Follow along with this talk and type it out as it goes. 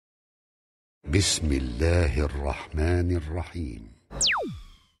بسم الله الرحمن الرحيم.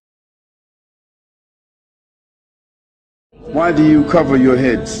 Why do you cover your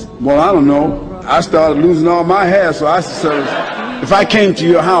heads? Well, I don't know. I started losing all my hair, so I said, if I came to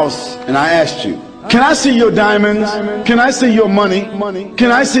your house and I asked you, can I see your diamonds? Can I see your money? Can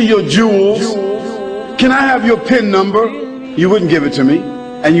I see your jewels? Can I have your PIN number? You wouldn't give it to me,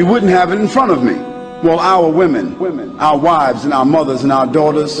 and you wouldn't have it in front of me. Well, our women, our wives and our mothers and our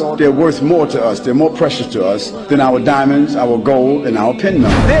daughters, they're worth more to us, they're more precious to us than our diamonds, our gold, and our PIN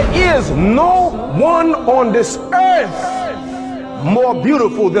number. There is no one on this earth more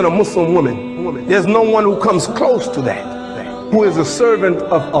beautiful than a Muslim woman. There's no one who comes close to that, who is a servant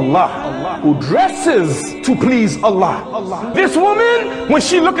of Allah, who dresses to please Allah. This woman, when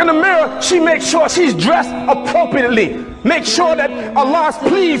she look in the mirror, she makes sure she's dressed appropriately. Make sure that Allah is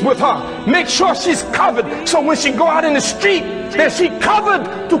pleased with her. Make sure she's covered. So when she go out in the street, that she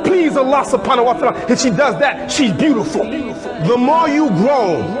covered to please Allah subhanahu wa ta'ala. If she does that, she's beautiful. The more you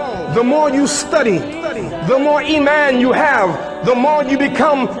grow, the more you study, the more iman you have, the more you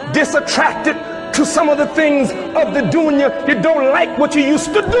become disattracted to some of the things of the dunya. You don't like what you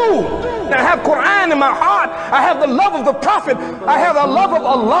used to do. I have Quran in my heart. I have the love of the Prophet. I have the love of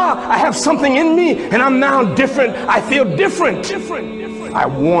Allah. I have something in me, and I'm now different. I feel different. I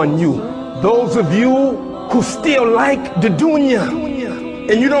warn you, those of you who still like the dunya,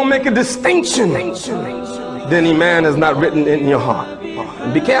 and you don't make a distinction, then iman is not written in your heart.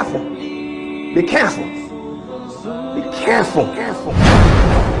 Be careful. Be careful. Be careful.